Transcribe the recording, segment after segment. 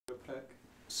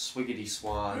Swiggity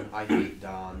swan, I hate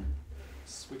Dan.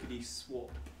 Swiggity swap.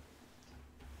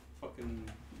 Fucking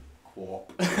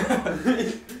Quap.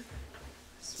 Wait,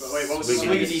 what was the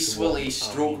Swiggity swilly,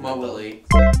 stroke my willy.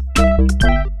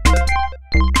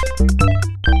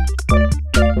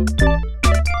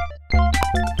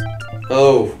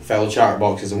 Hello, fellow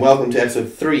chatterboxes, and welcome to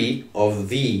episode 3 of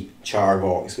the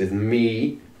Chatterbox with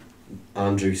me,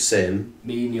 Andrew Sim.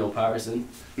 Me, Neil Patterson.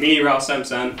 Me, Ralph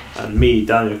Simpson. And me,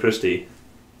 Daniel Christie.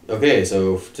 Okay,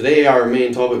 so today our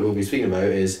main topic we'll be speaking about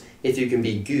is if you can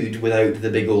be good without the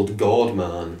big old god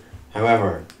man.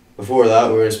 However, before that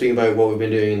we're going to speak about what we've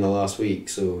been doing in the last week,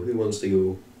 so who wants to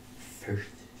go first?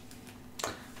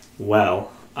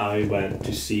 Well, I went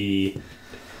to see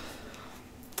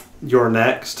You're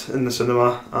Next in the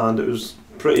cinema, and it was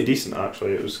pretty decent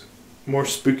actually. It was more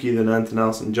spooky than anything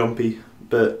else and jumpy,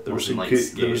 but there was some like good.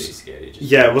 scary, just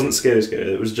Yeah, it wasn't scary.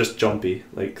 It was just jumpy.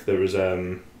 Like there was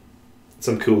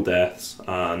some cool deaths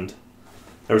and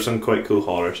there were some quite cool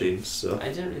horror scenes. So I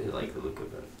didn't really like the look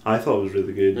of it. I thought it was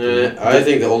really good. I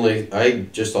think I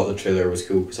just thought the trailer was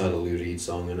cool because it had a Lou Reed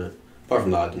song in it. Apart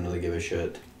from that, I didn't really give a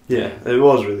shit. Yeah, it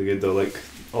was really good though. Like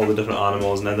all the different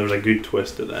animals, and then there was a good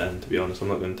twist at the end. To be honest, I'm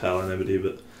not going to tell anybody,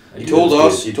 but You told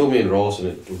us, you told me and Ross, and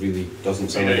it really doesn't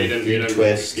sound like a good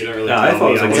twist. You don't really Yeah, I tell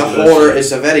thought me it was It's a twist. horror.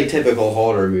 It's a very typical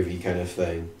horror movie kind of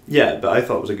thing. yeah, but I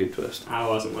thought it was a good twist. I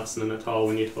wasn't listening at all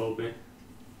when you told me.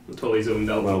 I totally zoomed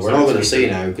out. Well, we're not going to say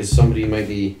now because somebody might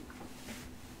be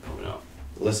Probably not.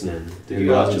 listening. Did who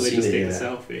you hasn't actually seen just it take a yet.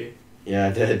 selfie? Yeah,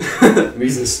 I did. I'm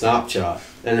using Snapchat.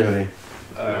 Anyway,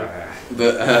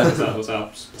 but That was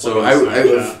up. so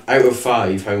out of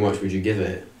 5, how much would you give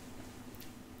it?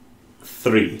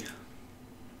 3.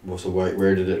 Well, so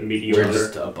where did it Mediocre.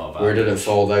 Just above where did it average.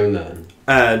 fall down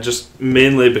then? Just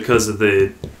mainly because of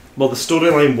the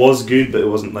storyline was good, but it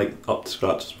wasn't like up to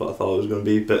scratch as what I thought it was going to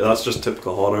be. But that's just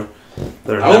typical horror.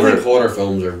 They're I don't never think horror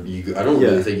films are. I don't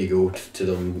really Yeah. think you go to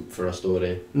them for a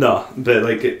story. no, but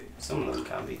like Some of them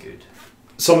can be good.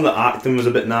 some of the acting was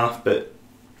a bit naff, but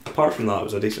apart from that, it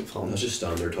was a decent film. That's just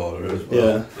standard horror as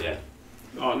well. Yeah, Yeah.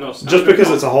 Oh no! just because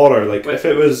it's a horror. Like Wait. if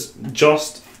it was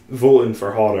just voting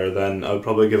for horror, then I would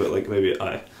probably give it like maybe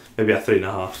a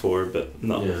 3.5, 4, but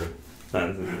not Yeah.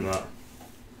 anything than that.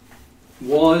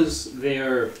 Was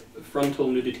there frontal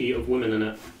nudity of women in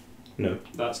it? No.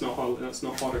 That's not horror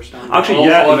standard. Actually, all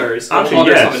yeah. Horrors, Actually, all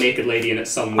horrors yes. have a naked lady in it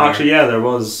somewhere. Actually, yeah, there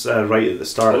was right at the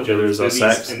start. Oh, there was a boobies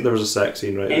sex. and- There was a sex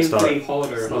scene right at the every start.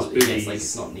 horror It's has not, boobies. it's like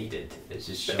it's not needed. It's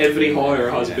just shoved Every in there,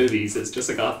 horror has yeah. boobies. It's just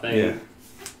like a thing. Yeah,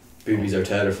 Boobies are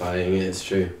terrifying. It's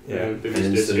true. yeah. Boobies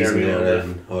And do it's the scare reason me a little they're bit.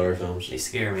 in horror films. They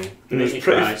scare me. And They it's make me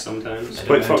pretty cry sometimes. It's I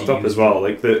quite don't know how fucked to up use as well.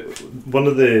 Like one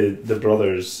of the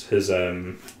brothers, his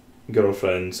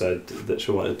girlfriend said that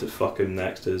she wanted to fuck him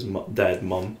next to his dead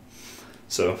mum.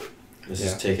 So This Yeah.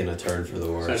 is taking a turn for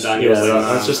the worse. So Daniel's yeah, like,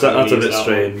 that's just "Nah, that's a use bit that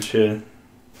strange. Yeah,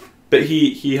 but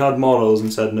he had morals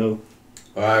and said no.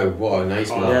 Wow, what a nice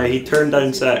Oh. man. Yeah, he turned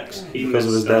down sex He because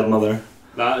of his missed dead out. mother.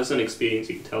 That is an experience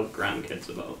you can tell grandkids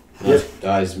about.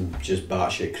 That is just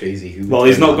batshit crazy. Who Well, would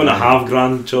he's turn not that going to down? have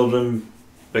grandchildren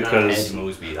because Ed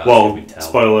Mosby, that's well, who we tell.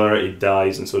 spoiler alert, he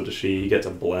dies and so does she. He gets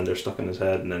a blender stuck in his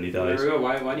head and then he There dies. we go.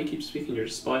 Why do you keep speaking? You're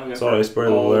just spoiling it Sorry, for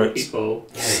spoiler all the alerts. people.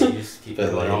 Yeah, you just keep Bit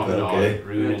going late, on but and on, okay.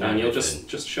 ruining Daniel, everything.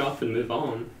 just shut up and move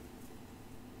on.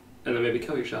 And then maybe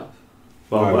kill yourself.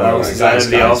 Well, Right, what right, else right, has guys,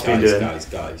 anybody else been doing?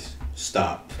 Guys,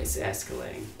 stop. It's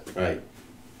escalating. Right.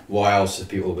 What else have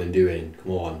people been doing?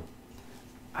 Come on.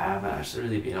 I haven't actually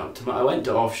really been up to. I went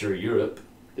to offshore Europe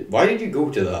Why did you go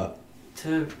to that?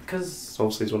 because So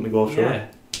obviously he's wanting to go offshore. yeah,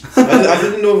 I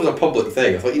didn't know it was a public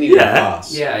thing. I thought you needed Yeah. a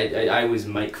pass. yeah. I was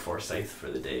Mike Forsyth for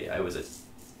the day. I was a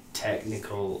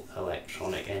technical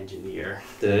electronic engineer.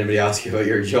 Did anybody ask you about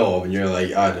your job and you're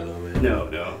like, I don't know, man. No.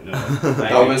 That would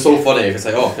have been so funny if it's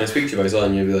like, oh, can I speak to you about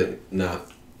something? And you'd be like, nah.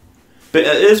 But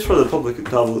it is for the public to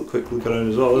have a quick look around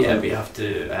as well, isn't Yeah, it? we have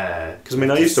to. Because I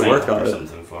mean, I used to sign work up at or it.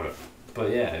 something for it.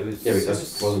 But yeah, it was. Yeah,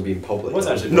 because it wasn't being public. It was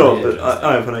actually No, very but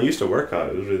interesting. when I used to work at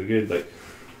it, it was really good. Like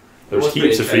there It was pretty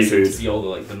heaps of free interesting food. to see all the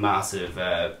like the massive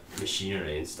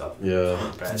machinery and stuff. Yeah.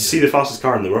 Did you see the fastest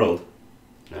car in the world?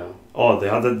 No. Oh, they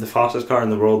had the fastest car in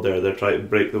the world there. They're trying to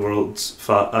break the world's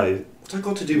What's that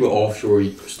got to do with offshore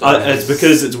stuff? it's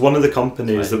because it's one of the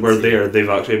companies I that were see. there. They've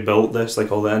actually built this,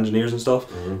 like all the engineers and stuff.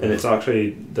 Mhm. And it's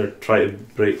actually they're trying to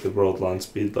break the world land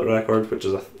speed record, which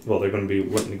is they're going to be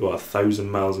wanting to go 1,000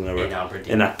 miles an hour In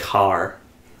Aberdeen. in a car.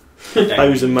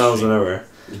 1,000 miles an hour.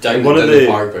 Down one down of the the-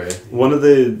 parkway. One of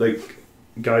the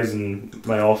guys in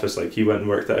my office, he went and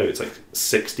worked it out. It's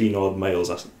 16 odd miles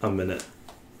a minute.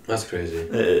 That's crazy.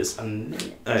 It is. A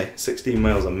minute. Aye, 16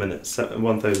 miles a minute,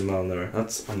 1,000 miles an hour.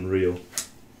 That's unreal.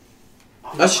 Oh,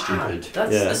 That's stupid.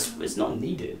 That's it's not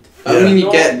needed. That Yeah. mean you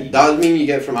Not get needed. that mean you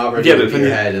get from Aberdeen Yeah, but to when your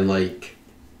you- head in like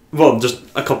Well, just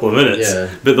a couple of minutes. yeah.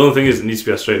 But the only thing is, it needs to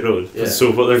be a straight road. Yeah.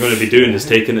 So what they're going to be doing is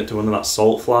taking it to one of that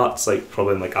salt flats, like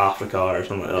probably in like Africa or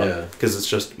something like that. Yeah. Because it's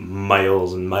just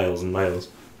miles and miles and miles.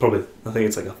 Probably, I think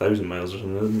it's like 1,000 miles or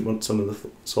something. Isn't it? Some of the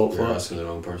salt You're flats. asking the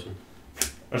wrong person.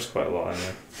 There's quite a lot in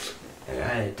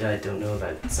there. I don't know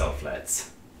about salt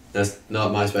flats. That's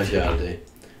not my speciality.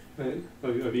 Right.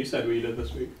 Have you said what you did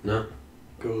this week? No.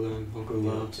 Go then. I'll go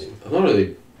last. I've not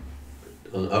really.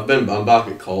 I'm back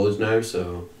at college now,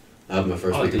 so I had my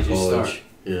first Oh, week did of you college. start?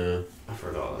 Yeah. I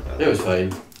forgot about It was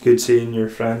fine. Good seeing your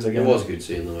friends again. It was good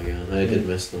seeing them again. I did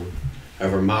miss them.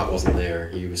 However, Matt wasn't there.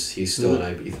 He's still in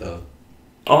Ibiza.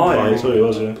 Oh, yeah, that's what it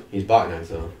was, yeah. He's back now,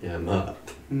 though. Yeah, Matt.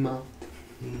 Nah.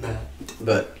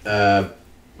 But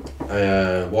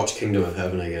I watched Kingdom of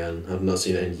Heaven again. I've not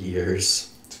seen it in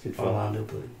years. It's a good film. Orlando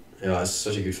Bloom. Yeah, it's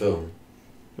such a good film.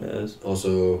 It is.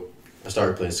 Also, I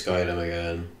started playing Skyrim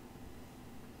again.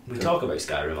 We talk about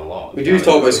Skyrim a lot. We do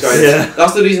talk about Skyrim. Yeah.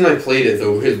 That's the reason I played it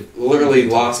though, because literally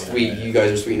last week you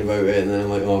guys were speaking about it, and then I'm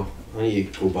like, oh, I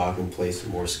need to go back and play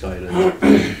some more Skyrim.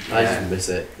 I just miss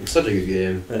it. It's such a good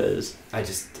game. It is.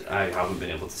 I haven't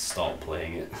been able to stop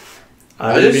playing it.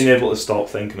 I haven't been able to stop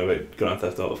thinking about Grand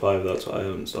Theft Auto 5, that's what I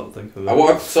haven't stopped thinking I about.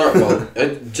 want to start. Well,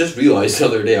 I just realised the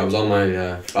other day I was on my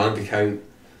bank account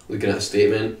looking at a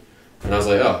statement, and I was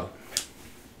like, oh,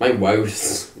 my WoW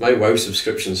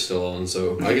subscription's still on,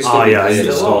 so I can still Oh, yeah, I play need to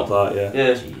it. stop that, yeah.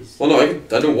 Yeah. Jeez. Well, no,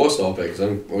 I don't want to stop it because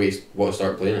I'm always want to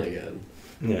start playing it again.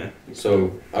 Yeah.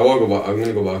 So I want to go back. I'm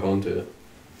gonna go back onto it.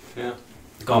 Yeah.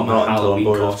 Got my Not until Halloween I'm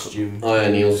bored. costume. Oh yeah,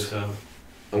 Niels. So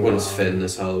I'm going as Finn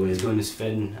this Halloween. he's going as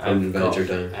Finn. From I've got,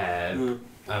 Adventure Time.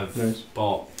 I've Nice.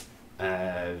 bought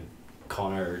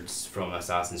Connor's from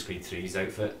Assassin's Creed 3's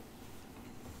outfit.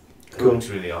 Cool. It's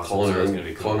really awesome. So it's gonna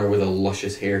be cool. Connor with a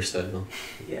luscious hairstyle.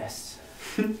 Yes.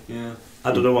 Yeah.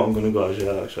 I don't know what I'm going to go as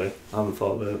yet, actually. I haven't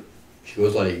thought about it. She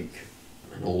goes like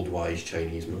an old wise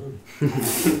Chinese man.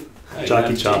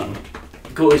 Jackie Chan.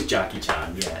 Go as Jackie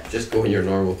Chan, yeah. Just go in your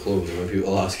normal clothes, and when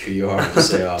people ask who you are,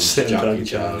 just say I'm Say I'm Jackie Jackie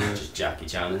Chan. Chan. Just Jackie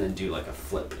Chan, and then do like a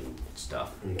flip and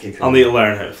stuff. And kick I'll him. need to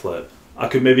learn how to flip. I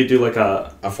could maybe do like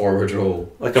a forward roll.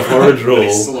 forward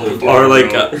roll, Slow down or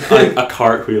like roll. a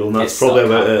cartwheel, and that's Get probably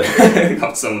stuck about it.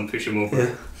 Got someone push him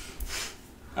over.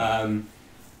 Yeah.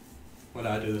 What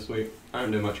did I do this week? I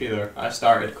didn't do much either. I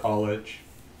started college.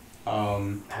 How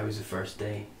was the first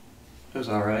day? It was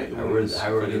alright. How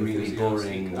were they really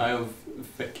boring? I have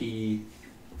Vicky.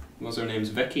 What's her names?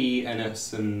 Vicky,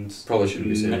 Ennis, and Probably shouldn't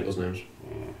be saying those names.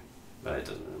 Yeah, but it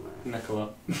doesn't really matter. Nicola.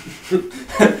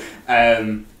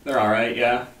 They're alright,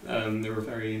 yeah. They were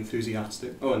very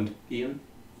enthusiastic. Oh, and Ian,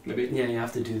 maybe. Yeah, you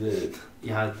had to do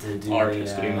the Art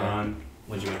history, man.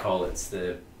 what do you call it? It's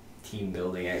the team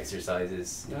building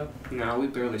exercises. Yep. No, we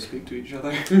barely speak to each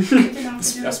other.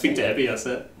 I speak to Abby. That's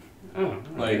it. Oh,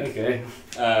 Like, okay.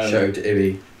 Shout out to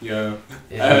Ibby. Yeah.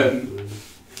 Yeah.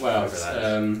 Well, Whatever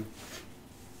that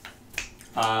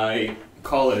is.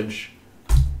 college,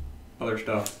 other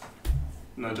stuff.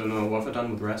 And I don't know what have I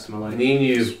done with the rest of my life. Me and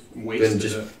you've Just wasted been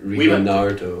just it. reading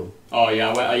Naruto. Oh yeah,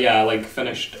 I like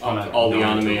finished Oh, no, all the no,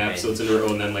 anime no, episodes in a row,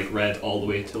 and then like read all the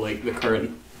way to like the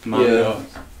current manga.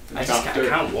 I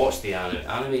can't watch the anime.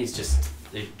 Anime's just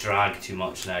they drag too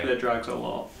much now. It drags a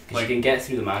lot. Like, you can get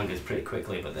through the mangas pretty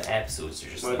quickly, but the episodes are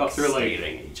just Well, I like got through, like,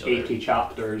 staring at each other. 80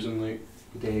 chapters in like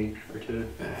a day or two.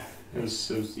 It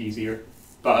was easier.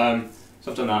 But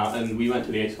so I've done that, and we went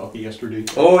to the ice hockey yesterday.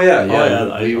 Oh yeah, yeah. yeah,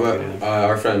 the we ice were. hockey,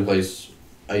 Our friend plays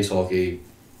ice hockey.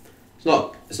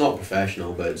 It's not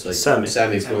professional, but it's like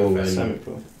semi-pro in,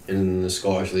 Semi-pro. in the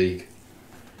Scottish League.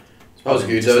 That was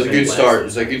good. That was a good start. It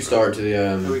was a good start to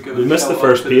the. We missed the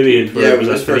first period where Yeah, it it was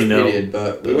was a the first 3-0. period,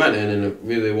 but we went in and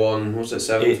we really won. What was it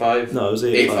 7-5? No, it was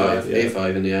 8-5. 8-5. Yeah.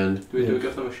 8-5 in the end. Do we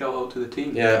give them a shout out to the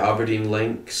team? Yeah, Aberdeen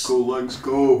Lynx. Go Lynx,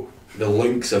 go! The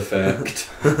Lynx effect.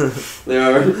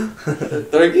 They're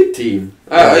a good team.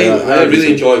 I Yeah,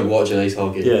 really enjoyed watching ice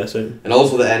hockey. Yeah, so And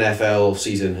also the NFL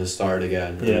season has started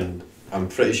again. Yeah. And I'm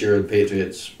pretty sure the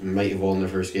Patriots might have won their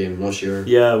first game. I'm not sure.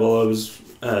 yeah. Well, I was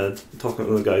talking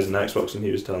to the guys in Xbox, and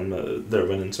he was telling me that they're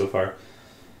winning so far.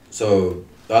 So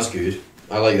that's good.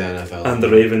 I like the NFL. And the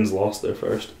Ravens lost their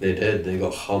first. They did. They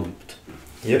got humped.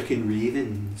 Fucking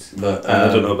Ravens. But And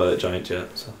I don't know about the Giants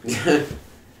yet. So.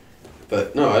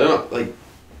 But no, I don't like.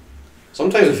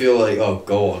 Sometimes I feel like, oh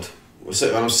God,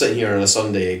 I'm sitting here on a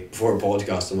Sunday before a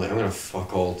podcast. I'm like, I'm gonna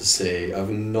fuck all to say.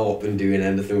 I've not been doing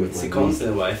anything with It's my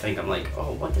constantly what I think. I'm like,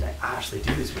 oh, what did I actually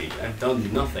do this week? I've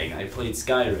done nothing. I played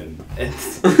Skyrim, and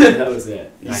that was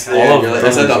it. I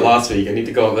said that last week. I need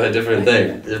to come up with a different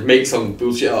thing. Just make some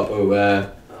bullshit up.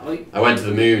 I went to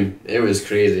the moon. It was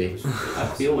crazy. I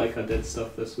feel like I did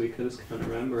stuff this week. I just can't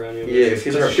remember any of it. Yeah, if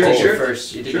you You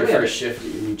did your first shift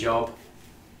at your new job.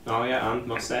 Oh yeah, and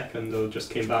my second though just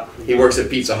came back. From He works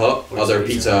at Pizza Hut. Works Other at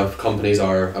Pizza pizza companies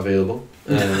are available.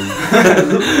 We're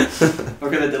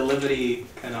gonna delivery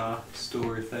kind of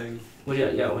store thing.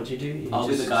 What'd you do? I'll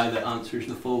be the guy that answers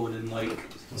the phone and like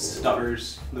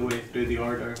stutters the way through the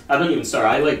order. I don't even start.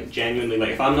 I like genuinely like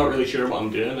if I'm not really sure what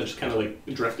I'm doing, I just kind of like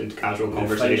drift into casual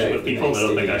conversation with people that I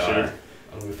don't think I should.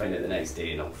 I'm gonna find out the next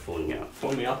day and I'll phone you up.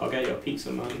 Phone me up, I'll get you a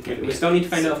pizza, man. We still need to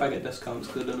find out if I get discounts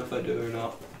because I don't know if I do or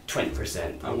not.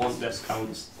 20%. I want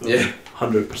discounts. Though. Yeah.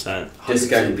 100%.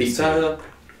 Discount pizza.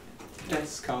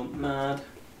 Discount mad.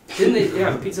 Didn't they?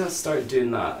 Yeah, Pizza Hut started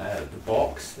doing that the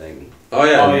box thing. Oh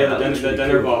yeah. Oh yeah, that the looks really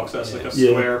dinner cool. box. That's like a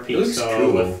Yeah. square It looks pizza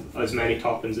cool. with as many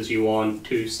toppings as you want,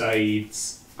 2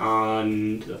 sides,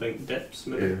 and I think dips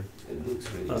maybe. Yeah. It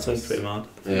looks really That nice. sounds pretty mad.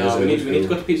 Yeah, No, so we need cool. to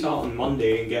go to Pizza Hut on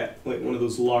Monday and get like one of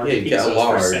those large Yeah, you get a pizzas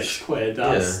large. for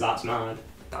 £6. That's mad.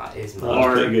 That is That's mad.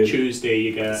 Or pretty good. Tuesday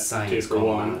you get Science 2 for gone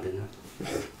 1. mad, isn't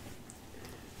it?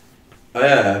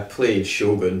 I played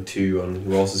Shogun 2 on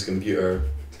Ross's computer.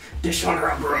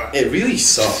 It really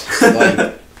sucks.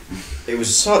 Like, it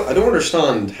was I don't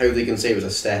understand how they can say it was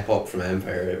a step up from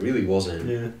Empire. It really wasn't.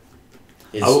 Yeah.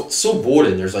 It's so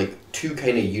boring. There's like 2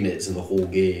 kind of units in the whole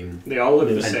game, They all look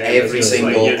the and same. every it's just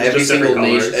single like, every just single different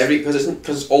nation, colours.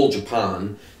 because it's all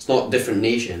Japan. It's not different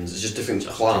nations. It's just different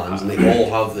clans, and they all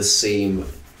have the same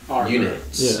Armour.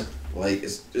 units. Yeah. Like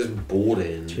it's just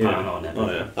boring. Yeah. Japan on it.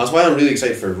 Oh yeah. That's why I'm really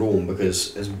excited for Rome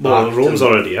because it's Well, back Rome's to,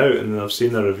 already out, and I've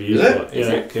seen the reviews. Is it? But, yeah, Is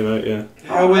it? it came out. Yeah.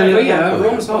 How when Oh yeah, it-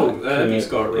 Rome's out. Yeah. He's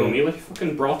got Rome. He like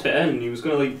fucking brought it in. He was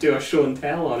gonna like do a show and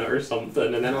tell on it or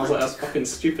something, and then I was like, "That's fucking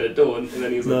stupid, don't." And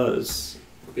then he was like, No, it's.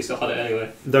 "We still had it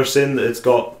anyway." They're saying that it's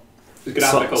got.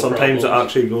 Graphical Sometimes it problems.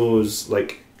 actually goes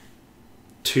like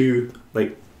too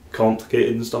like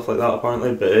complicated and stuff like that.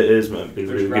 Apparently, but it is meant to be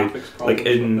There's really good. graphics problems Like,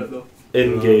 in- with it, though.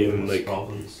 In game, like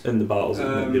Problems. in the battles, it's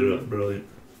meant to be Um, brilliant.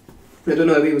 I don't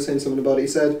know if he was saying something about it. He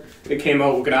said it came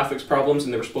out with graphics problems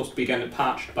and they were supposed to be getting it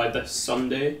patched by this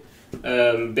Sunday.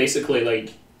 Basically,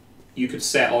 like, you could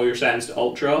set all your settings to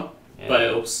ultra, Yeah. but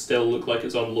it'll still look like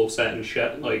it's on low set and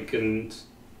shit. Like, and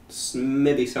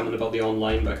maybe something about the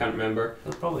online, but I can't remember.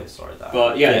 They'll probably sort that.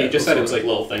 But yeah, Yeah, he just said it was sort like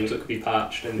little things that could be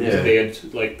patched, and Yeah. they had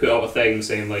like put out a thing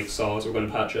saying like, "Saws, we're going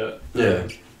to patch it." Yeah.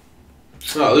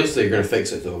 No, at least they're gonna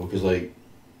fix it though, because like,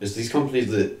 it's these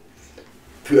companies that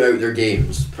put out their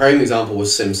games. Prime example was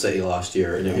SimCity last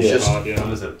year, and it was Yeah. just God, yeah. That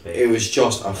was a big. it was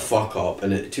just a fuck up,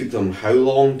 and it took them how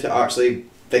long to actually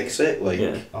fix it? Like,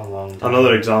 Yeah. a long time.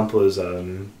 Another example is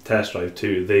Test Drive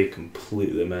 2. They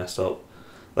completely messed up.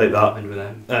 Like What that. happened with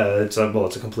them? It's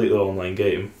a completely online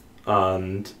game,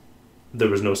 and there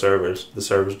was no servers. The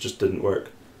servers just didn't work.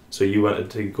 So you wanted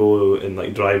to go and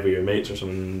like drive with your mates or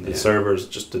something. The Yeah. servers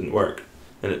just didn't work,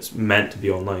 and it's meant to be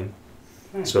online.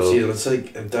 So see, it's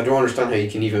like I don't understand how you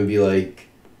can even be like.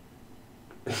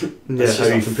 yeah, it's how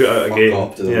just you can put out a fuck game,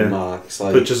 up to the yeah, max.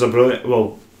 Like, which is a brilliant.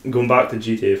 Well, going back to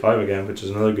GTA 5 again, which is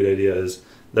another good idea, is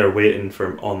they're waiting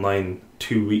for online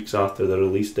 2 weeks after the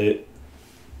release date.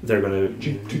 They're going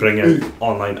to bring out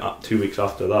online 2 weeks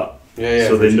after that, yeah,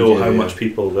 so for they know GTA, how yeah. much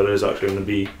people there is actually going to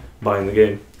be buying the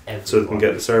game, so they can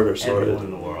get the server sorted. everyone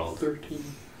in the world. 13.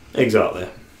 Exactly.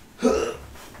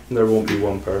 There won't be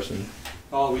one person.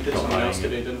 Oh, we did Not something else mine.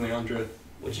 today, didn't we, Andrew?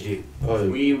 What'd you do? Oh,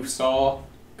 We saw.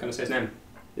 Can I say his name?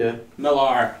 yeah,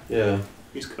 Millar. yeah.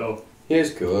 He's cool. He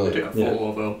is cool. I Like, took a Yeah. photo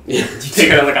of him. yeah.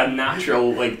 Taking it like a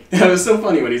natural, like, it was so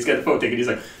funny when he's getting the photo taken. He's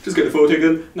like, just get the photo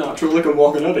taken, natural, like I'm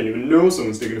walking out. I didn't even know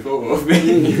someone's taking a photo of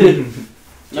me. You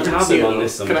Never have seen him it on though.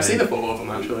 this Can I see the sometime. photo of him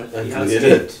actually? I He has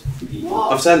deleted it.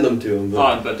 What? I've sent them to him.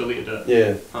 But, Oh, but deleted it.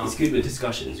 yeah, Oh. He's good with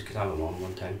discussions. You could have him on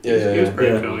one time. yeah, yeah. He was yeah.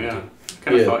 pretty Yeah. cool, yeah.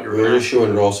 Kind of Yeah, thought you were we were gonna just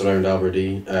showing Ross around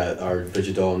Aberdeen, our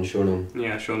Bridget Dawn, showing him.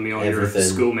 Yeah, showing me all Everything. your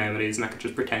school memories, and I could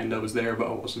just pretend I was there, but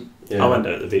I wasn't. Yeah. I went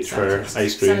out to the beach for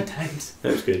ice cream. Sad times. It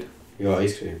was good. You got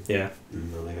ice cream? Yeah,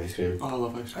 I like ice cream. Oh, I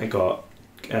love ice I got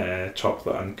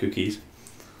chocolate and cookies,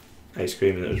 ice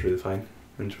cream, and it was really fine.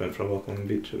 And just went for a walk on the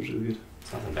beach. It was really good.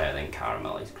 It's nothing better than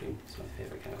caramel ice cream. It's my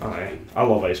favourite kind of ice cream. I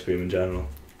love ice cream in general.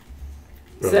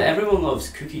 So that everyone loves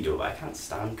cookie dough, but I can't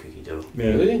stand cookie dough. Yeah.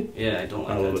 Really? Yeah, I don't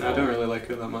like I it love at it. I all. don't really like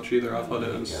it that much either. I've had it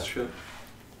and it's Yeah. shit.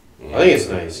 Yeah, I think it's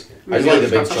nice. I just like the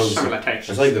big chunks. Similar I textures.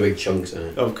 just like the big chunks in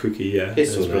it. Of cookie, yeah.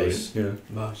 It's so brilliant, nice. Yeah.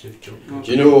 Massive jump.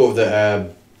 Do you know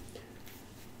that?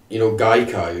 You know,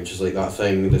 Gaikai, which is like that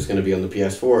thing that's going to be on the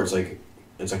PS4. It's like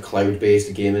it's a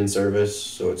cloud-based gaming service,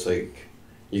 so it's like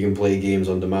you can play games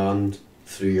on demand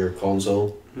through your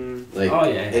console. Like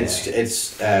it's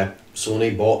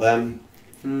Sony bought them,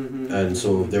 and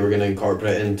so they were going to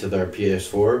incorporate it into their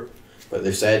PS4, but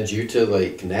they've said due to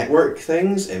like network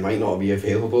things, it might not be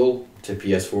available to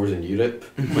PS4s in Europe.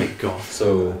 Oh my god.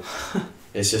 So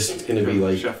it's just going to be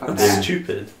like That's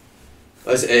stupid.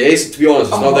 it is, to be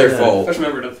honest. It's not their fault. I just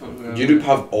remembered that. Europe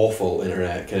have awful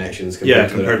internet connections Yeah,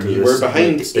 compared to compared to we're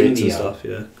behind States India. and stuff.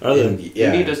 Yeah. Are they?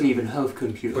 India doesn't even have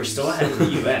computers. We're still ahead of the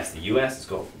US. The US has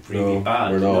got really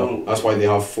bad. We're not. No. That's why they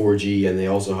have 4G and they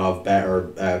also have better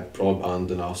broadband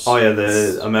than us. Oh yeah,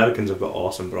 the Americans have got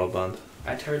awesome broadband.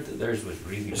 I'd heard that theirs was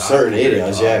really bad. Certain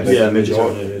areas, yeah, but Yeah, the maybe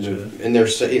certain majority areas, in their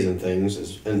cities and things.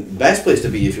 And the best place to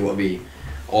be if you want to be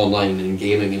online and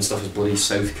gaming and stuff is bloody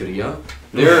South Korea.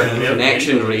 Their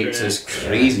connection rates is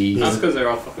crazy. That's because they're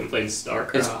all fucking playing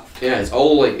StarCraft. It's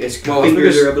all like it's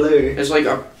Fingers are blue. It's like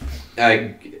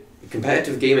a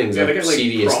competitive gaming's Yeah, a they get, like,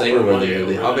 serious thing proper over money there.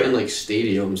 They over have it there. in like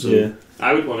stadiums. So Yeah.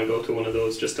 I would want to go to one of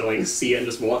those just to like see it and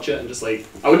just watch it and just like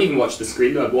I wouldn't even watch the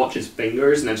screen. I'd watch his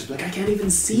fingers and then just be like I can't even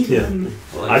see Yeah. them.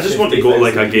 Well, I just want to go to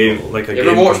like a game, like a you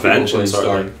ever game watch people convention playing sort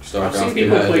of thing. StarCraft? I've seen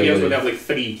people play games where they competitively? have like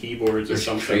 3 keyboards or It's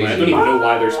something. Like, I crazy. don't even know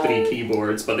why there's 3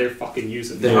 keyboards, but they're fucking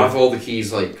using They them. have all the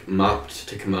keys like mapped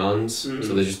to commands, so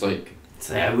they just like.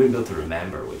 So I wouldn't be able to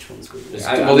remember which one's good.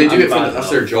 Well, they do it for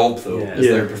that's their job though. Yeah. It's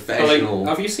their Yeah. But, professional. like,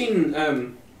 have you seen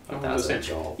That's a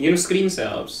job. you know screen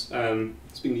setups?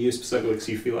 Speaking to you specifically,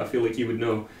 because I feel like you would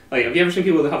know. Like, have you ever seen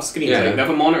people that have screens? Yeah. Like, they have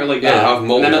a monitor like Yeah, that, they have and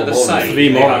then at the multiple side, monitors. 3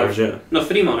 they monitors, have, yeah. No,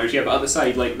 3 monitors, yeah, but at the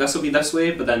side, like this will be this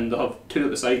way, but then they'll have 2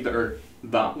 at the side that are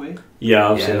that way. Yeah,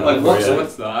 I've Yeah, seen that. Like, before, what's yeah.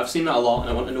 with that? I've seen that a lot, and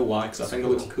I want to know why, because I think it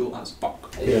looks cool as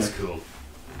fuck. It is cool.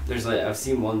 There's like I've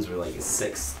seen ones where like it's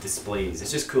 6 displays.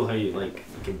 It's just cool how you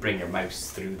can bring your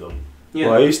mouse through them. Yeah.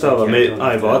 Well, I used to have a Okay, mate. don't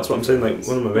Aye, have well, that's what I'm to- saying. Like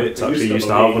one of my mates I used actually to used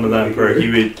to have a have one of mate, them where like- he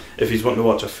would, if he's wanting to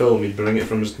watch a film, he'd bring it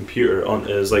from his computer onto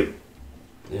his like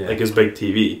Yeah. his big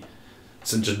TV,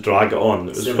 so just drag it on.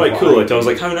 It was Same quite as cool. what I Like I was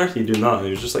do. like, how on earth are you doing that? And it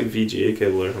was just like VGA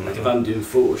cable or something. Like if I'm doing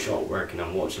Photoshop work and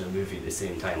I'm watching a movie at the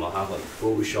same time, I'll have like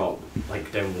Photoshop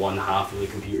like down one half of the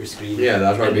computer screen. Yeah,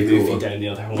 that's and probably the movie cool. down the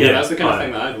other one. Yeah, Yeah. that's the kind of Aye.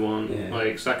 thing that I'd want. Yeah.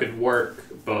 Like, so I could work,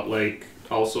 but like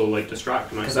also like distract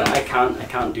Because myself. I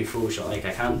can't do Photoshop. Like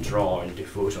I can't draw and do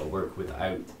Photoshop work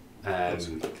without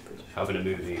having a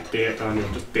movie. Dare,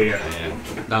 Daniel, just dare. Yeah.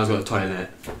 That was got a toilet.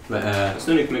 But I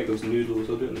still need to make those noodles.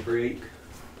 I'll do it in the break.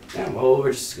 Yeah. Well,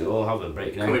 we'll have a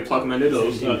break now. Can we plug my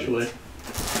noodles actually?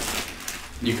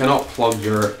 you cannot plug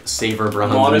your Saver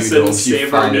brand Morrison's noodles. You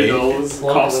Saver fanny. noodles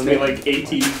Plug cost them me in. like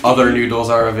 80. Other noodles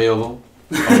are available,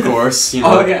 of course. You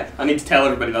know. Oh yeah, I need to tell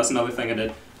everybody that's another thing I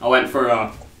did. I went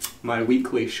for my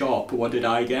weekly shop. What did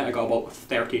I get? I got about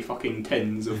 30 fucking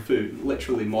tins of food.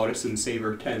 Literally Morrison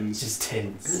Saver tins. Just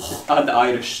tins. I had the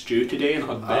Irish stew today and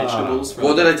had vegetables for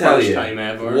What the did I tell first you? time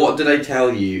ever. What did I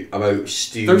tell you about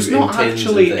stew? There's in not tins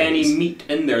actually and things? any meat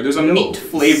in there. There's a No. meat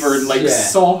flavoured like Yeah.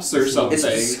 sauce or It's not. something. It's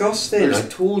disgusting. I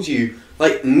told you.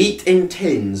 Like meat in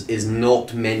tins is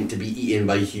not meant to be eaten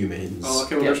by humans. Oh,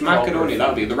 okay, well Yeah, there's macaroni. proper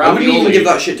That'd be the I wouldn't even ravioli. give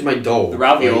that shit to my dog. The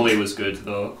ravioli Like, was good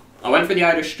though. I went for the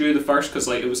Irish stew the first because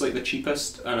like it was like the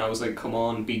cheapest, and I was like, come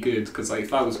on, be good, because like if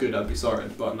that was good, I'd be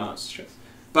sorted. But no, it's shit.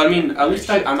 But I mean, at least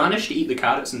I managed to eat the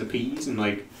carrots and the peas, and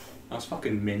like that's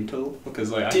fucking mental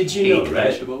because like Did I you hate know, right?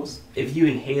 vegetables. If you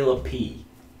inhale a pea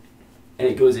and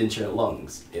it goes into your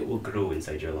lungs, it will grow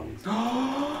inside your lungs.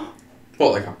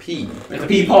 what, like a pea? Like a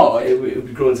pea pod. It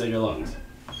would grow inside your lungs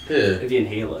Yeah. if you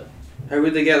inhale it. How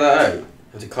would they get that out?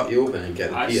 Have to cut you open and get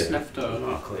the I pea out. sniffed a.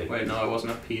 Oh, Clay. Wait, no, it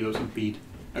wasn't a pea. There was a bead.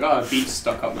 I got a bead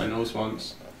stuck up my nose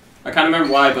once. I can't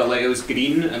remember why, but like it was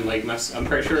green and like I'm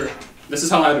pretty sure this is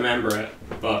how I remember it,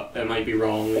 but it might be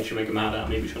wrong. And she'll make it mad at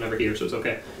me. Maybe she'll never hear, so it's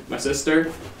okay. My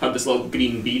sister had this little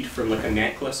green bead from like a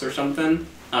necklace or something,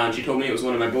 and she told me it was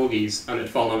one of my bogies, and it had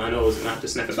fallen on my nose, and I had to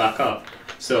sniff it back up.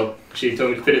 So she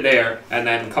told me to put it there and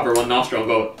then cover one nostril and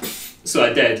go. So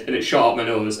I did, and it shot up my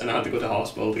nose, and I had to go to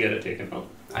hospital to get it taken out.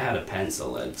 I had a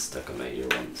pencil that stuck in my ear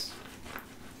once.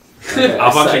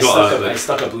 I've actually got I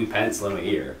stuck a blue pencil in my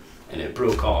ear and it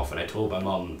broke off, and I told my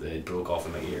mum that it broke off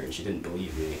in my ear and she didn't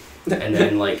believe me. And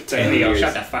then like 10 Leo, years,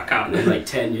 shut the fuck up. and then like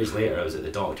 10 years later I was at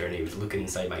the doctor and he was looking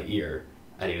inside my ear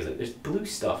and he was like, there's blue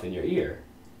stuff in your ear.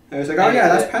 I was like, oh yeah,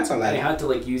 that's pencil And I lead. had to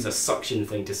like use a suction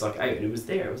thing to suck out, and it was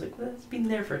there. I was like, well, it's been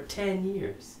there for 10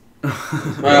 years.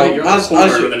 Well, you're as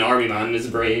with an army man in his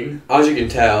brain. you can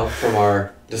tell from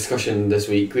our discussion this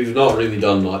week, we've not really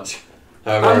done much.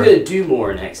 However, I'm going to do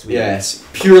more next week. yes,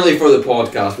 purely for the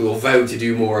podcast, we will vow to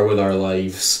do more with our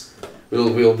lives.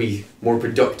 We'll be more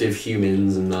productive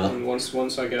humans and that. And once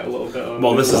I get a little bit of...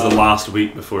 Well, this is the last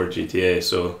week before GTA,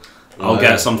 so I'll Yeah.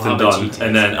 get something We'll have a done, GTA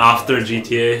and then after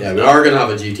GTA, Yeah, we are going to have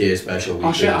a GTA special week.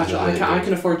 Oh shit, I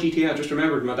can afford GTA. I just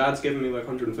remembered my dad's giving me like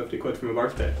 150 quid for my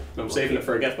birthday. I'm saving it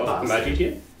for a gift box for my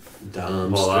GTA. Damn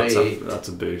well, straight. that's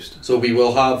a boost. So we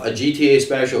will have a GTA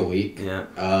special week, Yeah.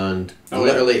 and Oh,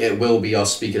 literally it will be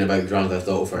us speaking about Grand Theft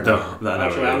Auto for an hour.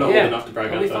 Actually, I'm not Yeah. old enough to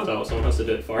brag That'll on be that, someone has to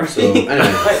do it for us. So anyway,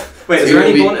 Wait, So is there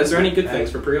you'll be- is there any good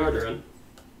things for pre-ordering?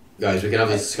 guys, we can have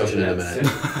this discussion in a minute.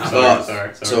 Sorry, But- sorry.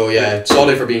 So yeah,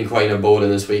 sorry for being quite a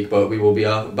boring this week, but we will be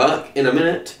back in a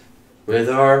minute with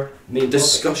our Main topic.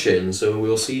 discussion. So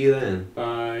we'll see you then.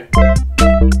 Bye.